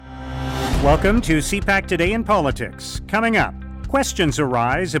Welcome to CPAC Today in Politics. Coming up, questions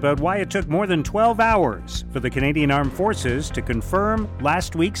arise about why it took more than 12 hours for the Canadian Armed Forces to confirm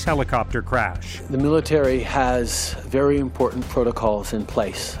last week's helicopter crash. The military has very important protocols in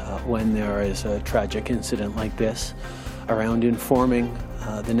place when there is a tragic incident like this around informing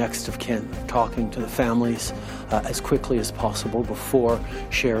the next of kin, talking to the families as quickly as possible before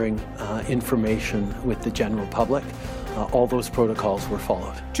sharing information with the general public. All those protocols were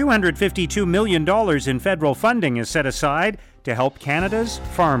followed. $252 million in federal funding is set aside to help Canada's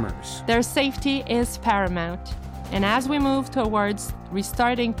farmers. Their safety is paramount. And as we move towards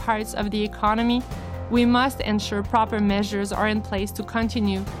restarting parts of the economy, we must ensure proper measures are in place to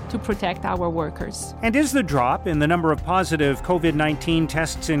continue to protect our workers. And is the drop in the number of positive COVID-19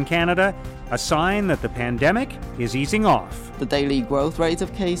 tests in Canada a sign that the pandemic is easing off? The daily growth rate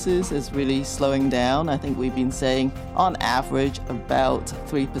of cases is really slowing down. I think we've been saying on average about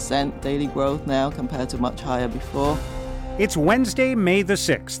 3% daily growth now compared to much higher before. It's Wednesday, May the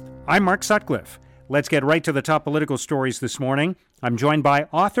 6th. I'm Mark Sutcliffe. Let's get right to the top political stories this morning. I'm joined by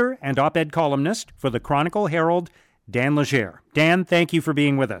author and op-ed columnist for the Chronicle Herald, Dan Legere. Dan, thank you for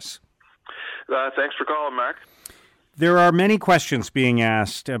being with us. Thanks for calling, Mark. There are many questions being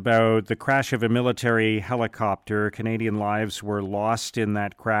asked about the crash of a military helicopter. Canadian lives were lost in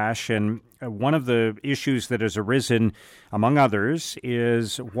that crash, and one of the issues that has arisen, among others,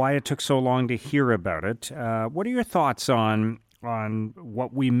 is why it took so long to hear about it. What are your thoughts on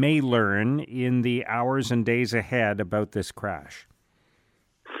what we may learn in the hours and days ahead about this crash?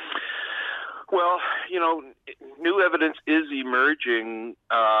 Well, new evidence is emerging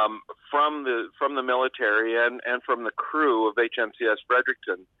from the military and from the crew of HMCS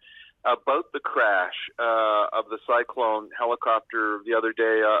Fredericton about the crash of the Cyclone helicopter the other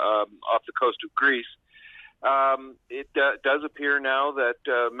day off the coast of Greece. It does appear now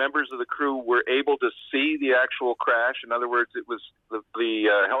that members of the crew were able to see the actual crash. In other words, it was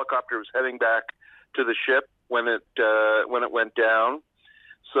the helicopter was heading back to the ship when it went down.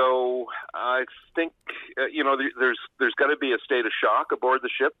 So I think there's got to be a state of shock aboard the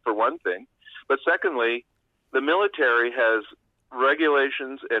ship for one thing, but secondly, the military has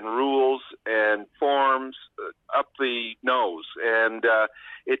regulations and rules and forms up the nose, and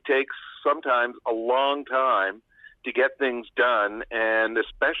it takes sometimes a long time to get things done, and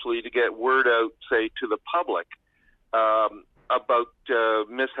especially to get word out, say, to the public about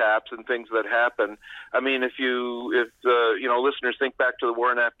mishaps and things that happen. I mean, if listeners think back to the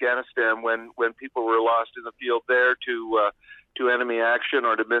war in Afghanistan, when people were lost in the field there to enemy action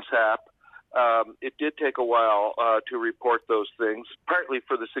or to mishap, it did take a while to report those things, partly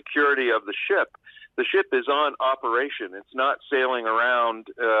for the security of the ship. The ship is on operation. It's not sailing around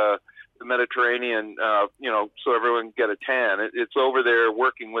the Mediterranean, so everyone can get a tan. It's over there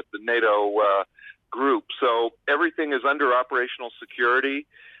working with the NATO group. So everything is under operational security,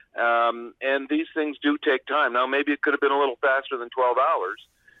 and these things do take time. Now, maybe it could have been a little faster than 12 hours,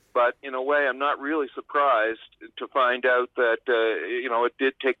 but in a way, I'm not really surprised to find out that, it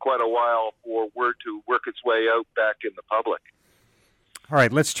did take quite a while for word to work its way out back in the public. All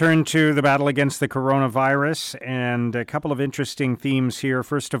right, let's turn to the battle against the coronavirus, and a couple of interesting themes here.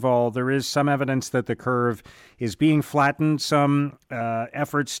 First of all, there is some evidence that the curve is being flattened, some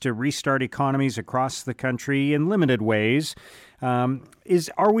efforts to restart economies across the country in limited ways.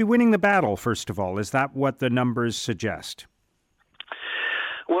 Are we winning the battle, first of all? Is that what the numbers suggest?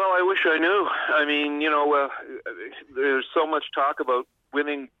 Well, I wish I knew. I mean, there's so much talk about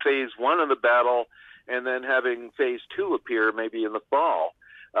winning phase one of the battle and then having phase two appear maybe in the fall.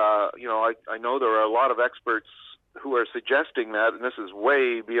 I know there are a lot of experts who are suggesting that, and this is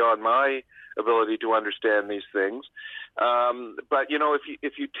way beyond my ability to understand these things. But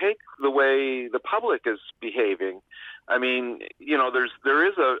if you take the way the public is behaving, I mean, there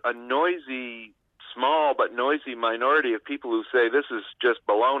is a noisy, small but noisy minority of people who say this is just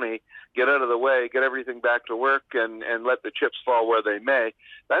baloney, get out of the way, get everything back to work, and let the chips fall where they may.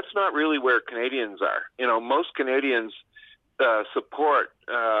 That's not really where Canadians are. Most Canadians support,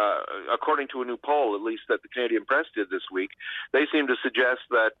 according to a new poll, at least that the Canadian Press did this week, they seem to suggest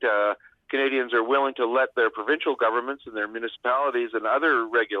that Canadians are willing to let their provincial governments and their municipalities and other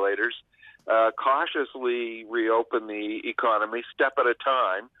regulators cautiously reopen the economy, step at a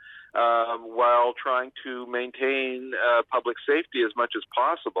time, while trying to maintain public safety as much as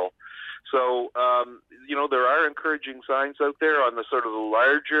possible. So, there are encouraging signs out there on the sort of the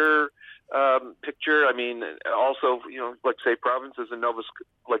larger picture. I mean, also, like say provinces in Nova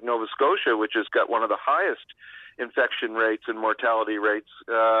Scotia, which has got one of the highest infection rates and mortality rates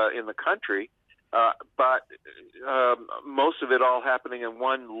in the country, but most of it all happening in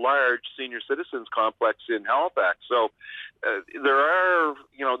one large senior citizens complex in Halifax. So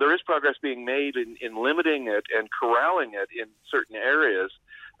there is progress being made in limiting it and corralling it in certain areas.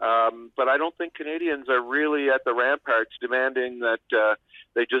 But I don't think Canadians are really at the ramparts demanding that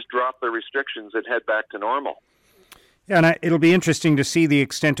they just drop the restrictions and head back to normal. Yeah, and it'll be interesting to see the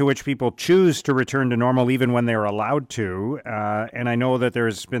extent to which people choose to return to normal even when they're allowed to. And I know that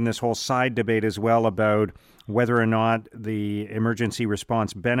there's been this whole side debate as well about whether or not the emergency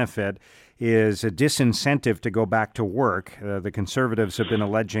response benefit is a disincentive to go back to work. The Conservatives have been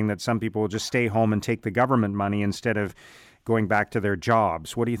alleging that some people will just stay home and take the government money instead of going back to their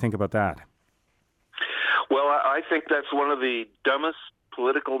jobs. What do you think about that? Well, I think that's one of the dumbest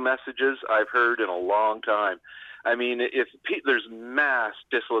political messages I've heard in a long time. I mean, if there's mass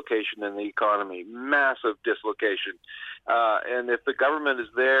dislocation in the economy, massive dislocation, and if the government is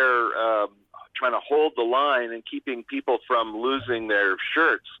there trying to hold the line and keeping people from losing their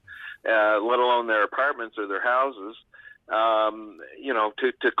shirts, let alone their apartments or their houses,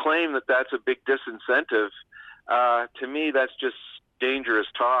 to claim that that's a big disincentive, to me, that's just dangerous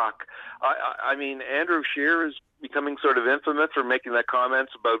talk. I mean, Andrew Scheer is becoming sort of infamous for making that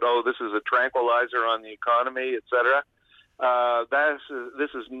comments about, this is a tranquilizer on the economy, et cetera. This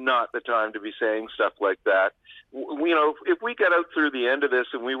is not the time to be saying stuff like that. If we get out through the end of this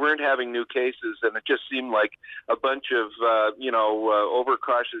and we weren't having new cases and it just seemed like a bunch of,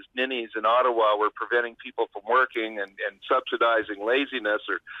 overcautious ninnies in Ottawa were preventing people from working and subsidizing laziness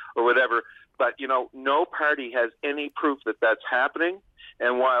or whatever, but, no party has any proof that that's happening.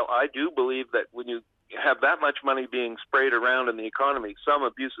 And while I do believe that when you have that much money being sprayed around in the economy, some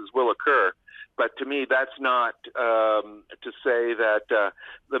abuses will occur. But to me, that's not to say that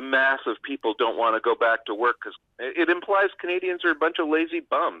the mass of people don't want to go back to work, because it implies Canadians are a bunch of lazy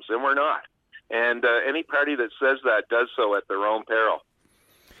bums, and we're not. And any party that says that does so at their own peril.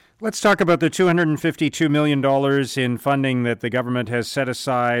 Let's talk about the $252 million in funding that the government has set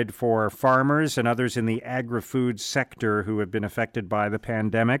aside for farmers and others in the agri-food sector who have been affected by the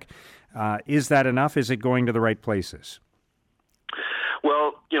pandemic. Is that enough? Is it going to the right places?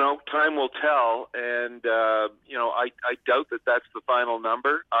 Well, time will tell, and, I doubt that that's the final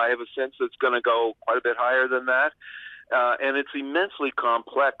number. I have a sense it's going to go quite a bit higher than that. And it's immensely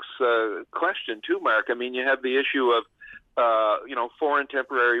complex question, too, Mark. I mean, you have the issue of foreign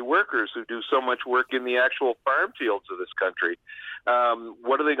temporary workers who do so much work in the actual farm fields of this country.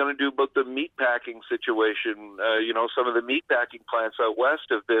 What are they going to do about the meatpacking situation? Some of the meatpacking plants out west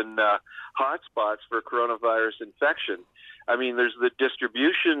have been hotspots for coronavirus infection. I mean, there's the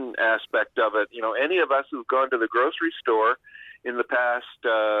distribution aspect of it. Any of us who've gone to the grocery store in the past,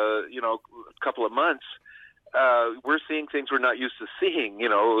 couple of months, we're seeing things we're not used to seeing,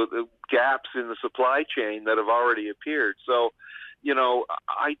 gaps in the supply chain that have already appeared. So,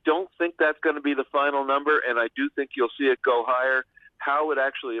 I don't think that's going to be the final number, and I do think you'll see it go higher. How it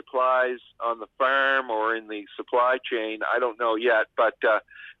actually applies on the farm or in the supply chain, I don't know yet, but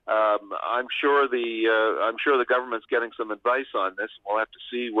I'm sure the government's getting some advice on this. We'll have to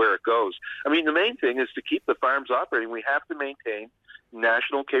see where it goes. I mean, the main thing is to keep the farms operating. We have to maintain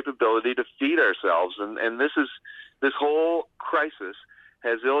national capability to feed ourselves, and this whole crisis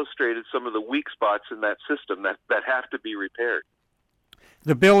has illustrated some of the weak spots in that system that have to be repaired.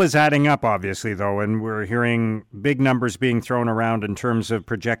 The bill is adding up, obviously, though, and we're hearing big numbers being thrown around in terms of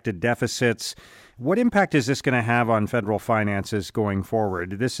projected deficits. What impact is this going to have on federal finances going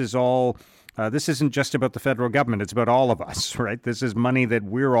forward? This isn't just about the federal government. It's about all of us, right? This is money that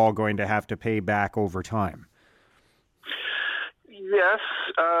we're all going to have to pay back over time. Yes,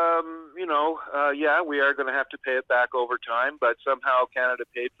 we are going to have to pay it back over time, but somehow Canada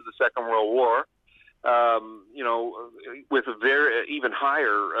paid for the Second World War, with a very even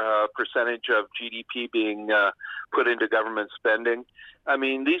higher percentage of GDP being put into government spending. I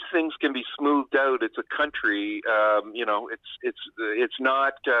mean, these things can be smoothed out. It's a country, it's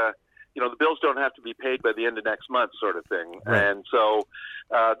not, the bills don't have to be paid by the end of next month sort of thing. Right. And so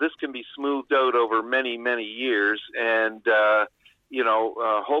this can be smoothed out over many, many years. And,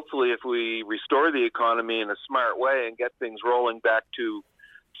 hopefully if we restore the economy in a smart way and get things rolling back to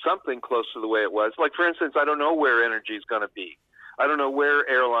something close to the way it was. Like, for instance, I don't know where energy is going to be. I don't know where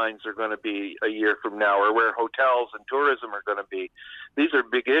airlines are going to be a year from now, or where hotels and tourism are going to be. These are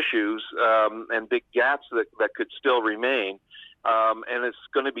big issues and big gaps that could still remain. And it's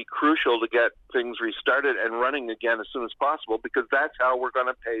going to be crucial to get things restarted and running again as soon as possible, because that's how we're going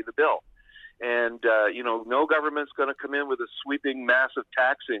to pay the bill. And, no government's going to come in with a sweeping, massive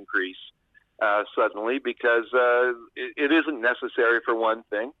tax increase suddenly, because it isn't necessary, for one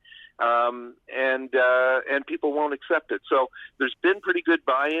thing. and people won't accept it. So there's been pretty good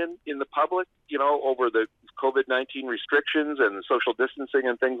buy-in in the public, over the COVID-19 restrictions and social distancing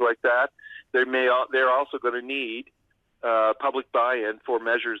and things like that. They're also going to need public buy-in for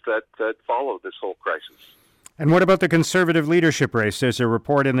measures that follow this whole crisis. And what about the Conservative leadership race? There's a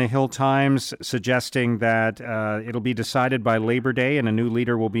report in the Hill Times suggesting that it'll be decided by Labor Day and a new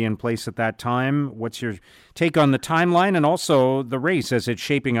leader will be in place at that time. What's your take on the timeline and also the race as it's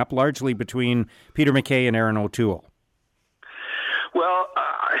shaping up largely between Peter MacKay and Erin O'Toole? Well,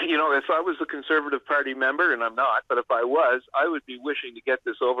 if I was a Conservative Party member, and I'm not, but if I was, I would be wishing to get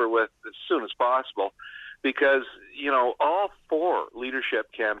this over with as soon as possible because, all four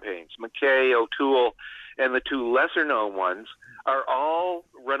leadership campaigns, MacKay, O'Toole, and the two lesser-known ones are all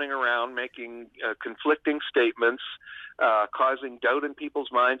running around making conflicting statements, causing doubt in people's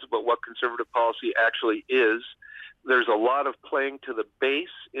minds about what Conservative policy actually is. There's a lot of playing to the base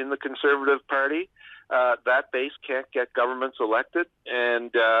in the Conservative Party. That base can't get governments elected.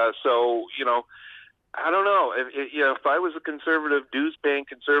 And so, I don't know. If I was a Conservative, dues-paying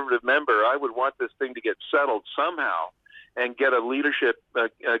Conservative member, I would want this thing to get settled somehow and get a leader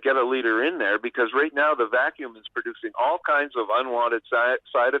in there, because right now the vacuum is producing all kinds of unwanted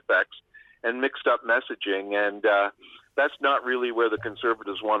side effects and mixed up messaging, and that's not really where the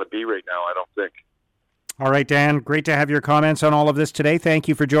Conservatives want to be right now, I don't think. All right, Dan, great to have your comments on all of this today. Thank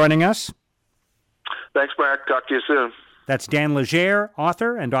you for joining us. Thanks, Mark. Talk to you soon. That's Dan Legere,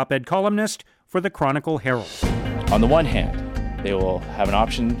 author and op-ed columnist for the Chronicle Herald. On the one hand, they will have an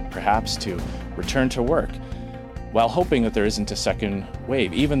option perhaps to return to work while hoping that there isn't a second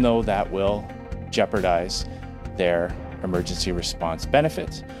wave, even though that will jeopardize their emergency response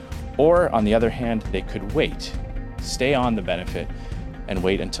benefits. Or, on the other hand, they could wait, stay on the benefit, and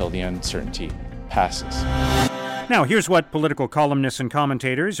wait until the uncertainty passes. Now, here's what political columnists and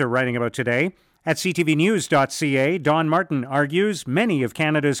commentators are writing about today. At ctvnews.ca, Don Martin argues many of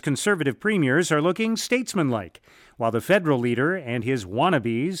Canada's Conservative premiers are looking statesmanlike, while the federal leader and his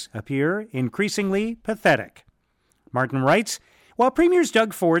wannabes appear increasingly pathetic. Martin writes, while Premiers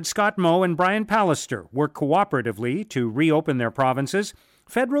Doug Ford, Scott Moe, and Brian Pallister work cooperatively to reopen their provinces,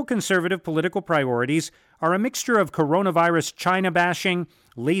 federal Conservative political priorities are a mixture of coronavirus China bashing,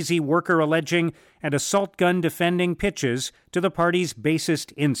 lazy worker alleging, and assault gun defending pitches to the party's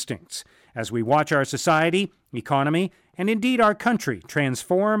basest instincts. As we watch our society, economy, and indeed our country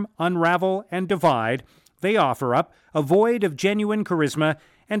transform, unravel, and divide, they offer up a void of genuine charisma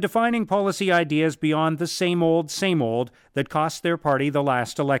and defining policy ideas beyond the same old that cost their party the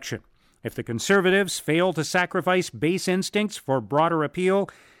last election. If the Conservatives fail to sacrifice base instincts for broader appeal,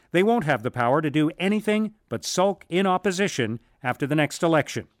 they won't have the power to do anything but sulk in opposition after the next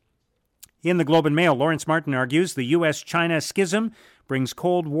election. In the Globe and Mail, Lawrence Martin argues the U.S.-China schism brings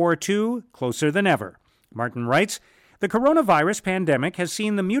Cold War II closer than ever. Martin writes, the coronavirus pandemic has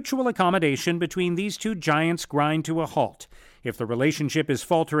seen the mutual accommodation between these two giants grind to a halt. If the relationship is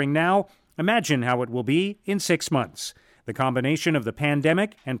faltering now, imagine how it will be in 6 months. The combination of the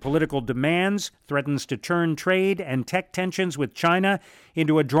pandemic and political demands threatens to turn trade and tech tensions with China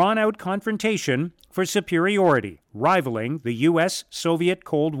into a drawn-out confrontation for superiority, rivaling the U.S.-Soviet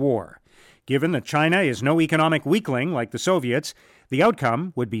Cold War. Given that China is no economic weakling like the Soviets, the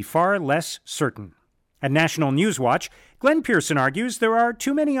outcome would be far less certain. At National Newswatch, Glenn Pearson argues there are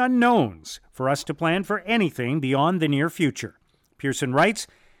too many unknowns for us to plan for anything beyond the near future. Pearson writes,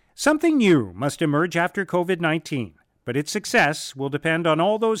 something new must emerge after COVID-19, but its success will depend on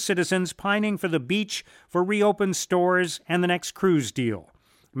all those citizens pining for the beach, for reopened stores, and the next cruise deal.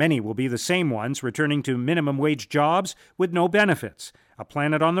 Many will be the same ones returning to minimum wage jobs with no benefits, a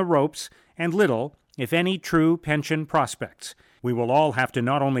planet on the ropes, and little, if any, true pension prospects. We will all have to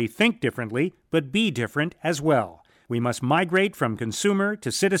not only think differently, but be different as well. We must migrate from consumer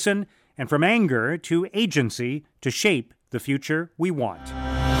to citizen and from anger to agency to shape the future we want.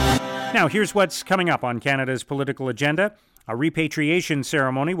 Now, here's what's coming up on Canada's political agenda. A repatriation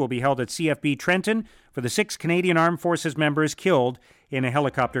ceremony will be held at CFB Trenton for the 6 Canadian Armed Forces members killed in a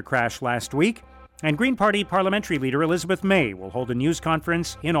helicopter crash last week. And Green Party parliamentary leader Elizabeth May will hold a news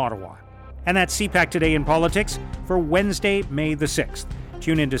conference in Ottawa. And that's CPAC Today in Politics for Wednesday, May the 6th.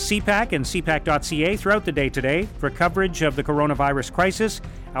 Tune into CPAC and CPAC.ca throughout the day today for coverage of the coronavirus crisis.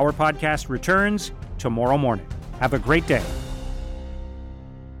 Our podcast returns tomorrow morning. Have a great day.